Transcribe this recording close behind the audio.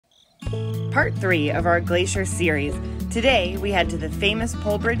Part 3 of our Glacier series. Today we head to the famous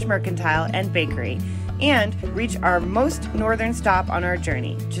Polebridge Mercantile and Bakery and reach our most northern stop on our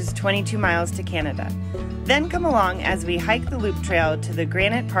journey, just 22 miles to Canada. Then come along as we hike the loop trail to the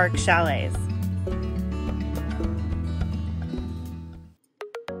Granite Park chalets.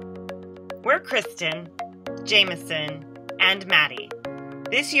 We're Kristen, Jameson, and Maddie.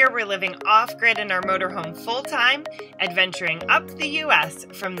 This year we're living off-grid in our motorhome full-time, adventuring up the U.S.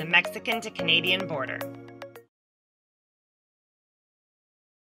 from the Mexican to Canadian border.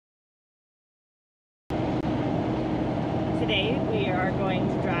 Today we are going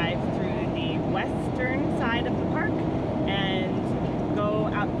to drive through the western side of the park and go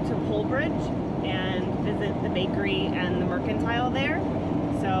out to Polebridge and visit the bakery and the mercantile there.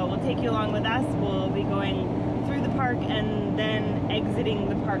 So we'll take you along with us. We'll be going through the park and then exiting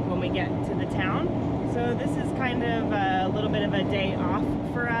the park when we get to the town. So this is kind of a little bit of a day off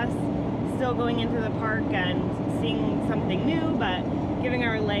for us. Still going into the park and seeing something new, but giving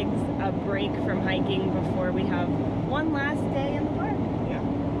our legs a break from hiking before we have one last day in the park. Yeah.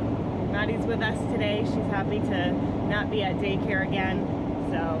 Maddie's with us today. She's happy to not be at daycare again.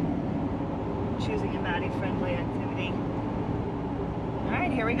 So choosing a Maddie-friendly activity. All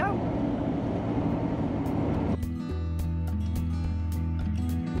right, here we go.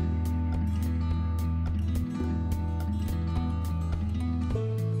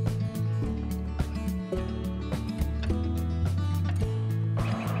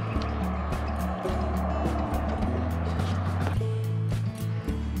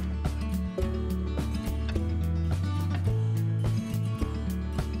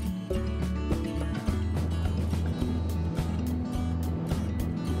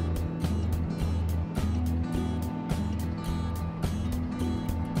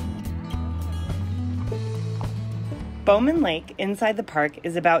 Bowman Lake inside the park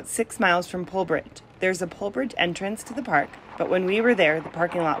is about 6 miles from Polebridge. There's a Polebridge entrance to the park, but when we were there, the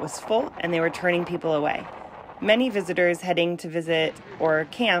parking lot was full and they were turning people away. Many visitors heading to visit or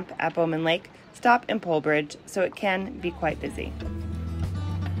camp at Bowman Lake stop in Polebridge, so it can be quite busy.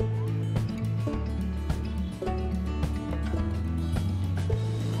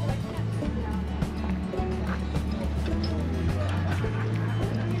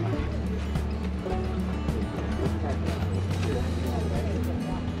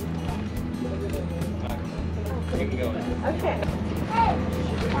 Okay.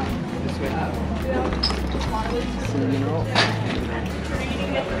 This way. We're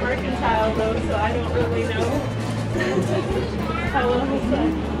eating at the mercantile though, so I don't really know how long it's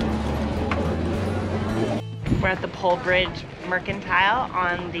done. We're at the Polebridge Mercantile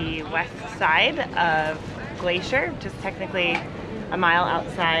on the west side of Glacier, just technically a mile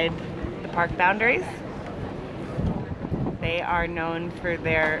outside the park boundaries. They are known for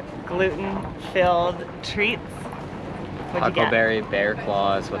their gluten-filled treats. Huckleberry bear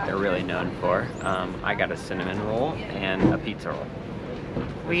claw is what they're really known for. I got a cinnamon roll and a pizza roll.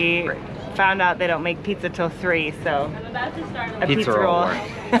 We found out they don't make pizza till 3, so a pizza roll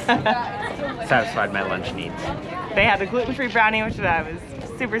satisfied my lunch needs. They had a gluten-free brownie, which I was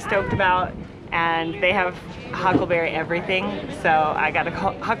super stoked about, and they have huckleberry everything. So I got a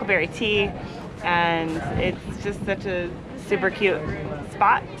huckleberry tea, and it's just such a super cute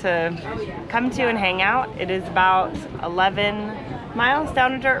spot to come to and hang out. It is about 11 miles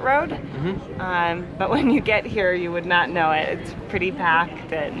down a dirt road, but when you get here you would not know it. It's pretty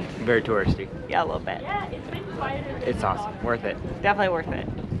packed and very touristy. Yeah, a little bit. It's awesome. Worth it. Definitely worth it.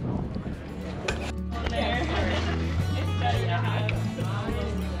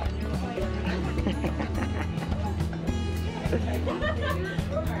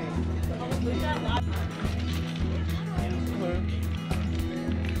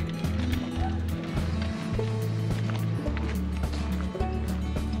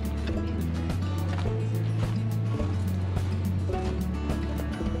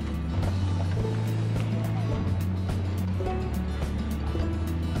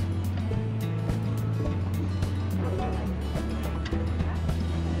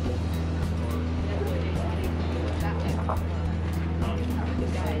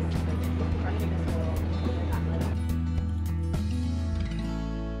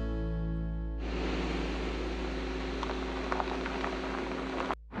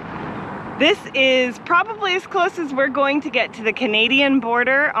 This is probably as close as we're going to get to the Canadian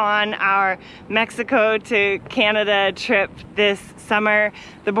border on our Mexico to Canada trip this summer.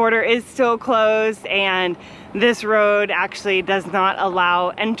 The border is still closed and this road actually does not allow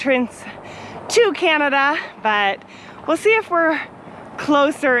entrance to Canada, but we'll see if we're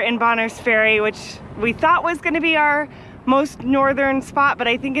closer in Bonners Ferry, which we thought was going to be our most northern spot, but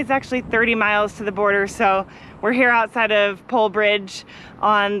I think it's actually 30 miles to the border. So we're here outside of Polebridge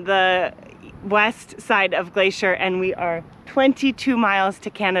on the west side of Glacier, and we are 22 miles to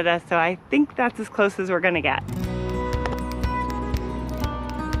Canada. So I think that's as close as we're gonna get.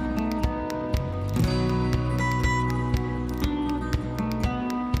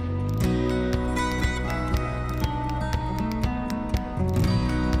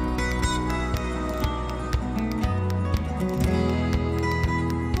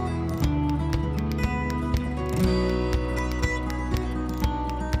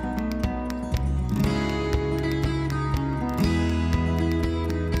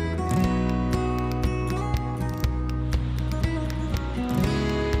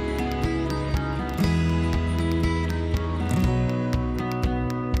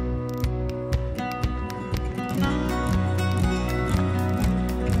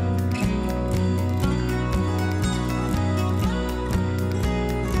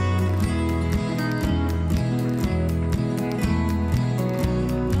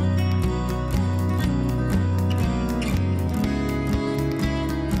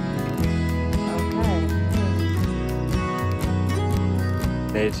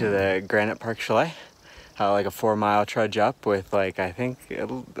 Made it to the Granite Park Chalet. Like a 4-mile trudge up with like, I think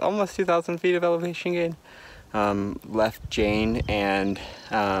almost 2,000 feet of elevation gain. Left Jane and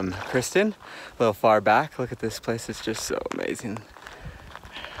Kristen a little far back. Look at this place, it's just so amazing.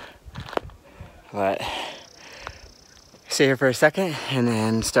 But stay here for a second and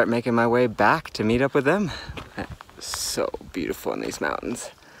then start making my way back to meet up with them. It's so beautiful in these mountains.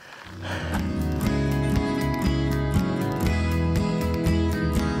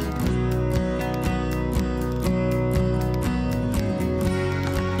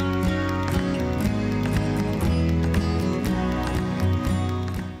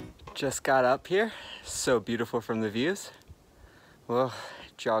 Just got up here, so beautiful from the views. We'll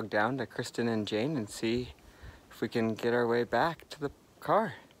jog down to Kristen and Jane and see if we can get our way back to the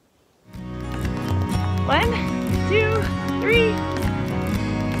car. 1, 2, 3.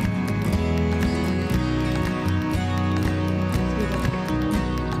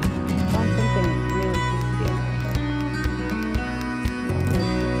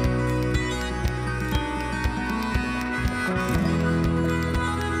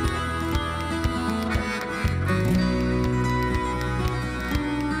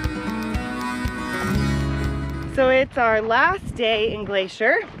 So it's our last day in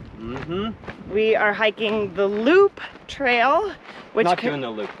Glacier. We are hiking the Loop Trail, which not doing the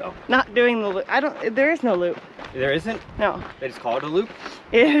loop though. Not doing the loop. There is no loop. There isn't? No. They just call it a loop?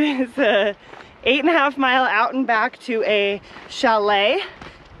 It is a 8.5 mile out and back to a chalet.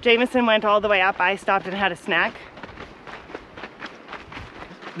 Jameson went all the way up. I stopped and had a snack.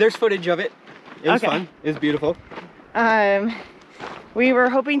 There's footage of it. It was fun. It was beautiful. We were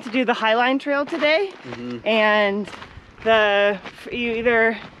hoping to do the Highline Trail today, and you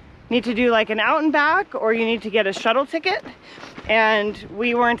either need to do like an out and back or you need to get a shuttle ticket, and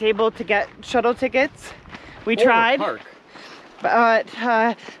we weren't able to get shuttle tickets. We tried, but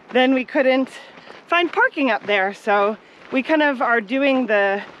then we couldn't find parking up there, so we kind of are doing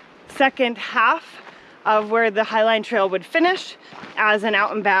the second half of where the Highline Trail would finish as an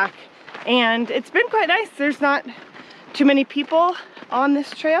out and back, and it's been quite nice. There's not too many people on this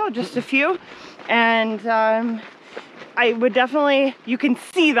trail, just a few, and I would definitely, you can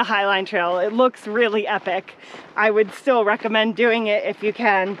see the Highline Trail. It looks really epic. I would still recommend doing it if you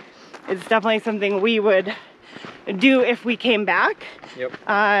can. It's definitely something we would do if we came back. Yep.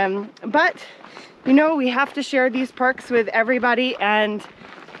 But you know, we have to share these parks with everybody, and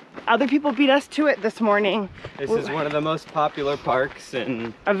other people beat us to it this morning. This is one of the most popular parks,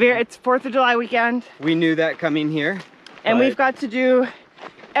 and it's 4th of July weekend. We knew that coming here. And we've got to do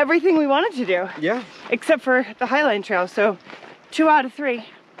everything we wanted to do. Yeah. Except for the Highline Trail, so 2 out of 3.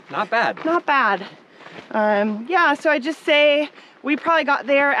 Not bad. Not bad. Yeah, so I just say we probably got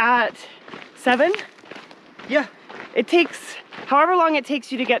there at 7. Yeah. It takes however long it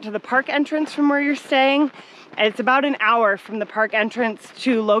takes you to get to the park entrance from where you're staying. It's about an hour from the park entrance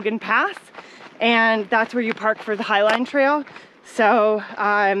to Logan Pass, and that's where you park for the Highline Trail. So,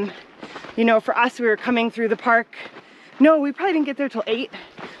 you know, for us, we were coming through the park. No, we probably didn't get there till 8.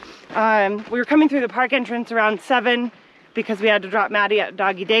 We were coming through the park entrance around 7 because we had to drop Maddie at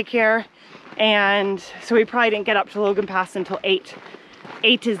doggy daycare, and so we probably didn't get up to Logan Pass until 8.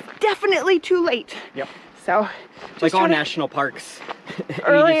 8 is definitely too late. Yep. So, like all national parks.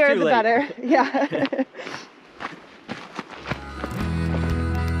 Earlier the better. Yeah.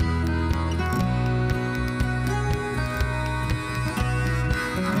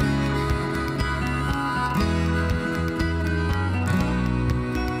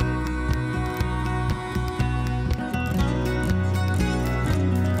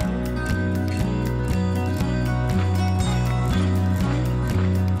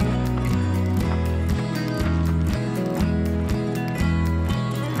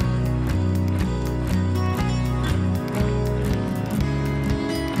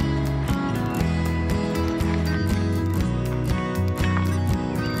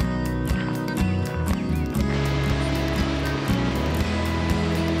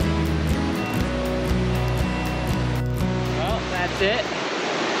 that's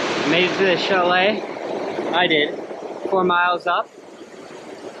it. Made it to the chalet. I did. 4 miles up.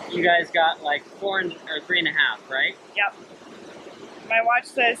 You guys got like 3.5, right? Yep. My watch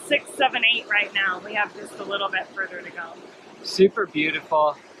says 6, 7, 8 right now. We have just a little bit further to go. Super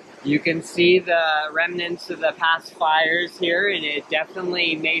beautiful. You can see the remnants of the past fires here, and it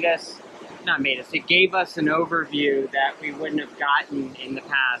definitely it gave us an overview that we wouldn't have gotten in the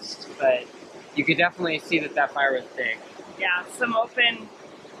past, but you could definitely see that that fire was big. Yeah, some open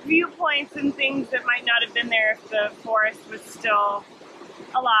viewpoints and things that might not have been there if the forest was still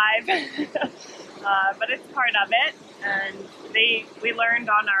alive. But it's part of it, and we learned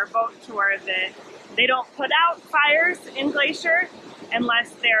on our boat tour that they don't put out fires in Glacier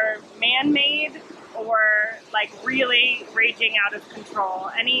unless they're man-made or like really raging out of control.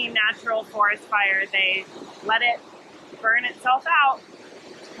 Any natural forest fire, they let it burn itself out.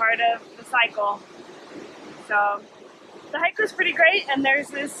 It's part of the cycle. So the hike was pretty great, and there's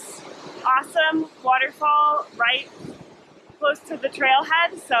this awesome waterfall right close to the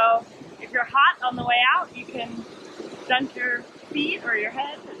trailhead, so if you're hot on the way out, you can dunk your feet or your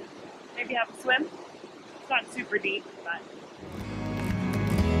head and maybe have a swim. It's not super deep, but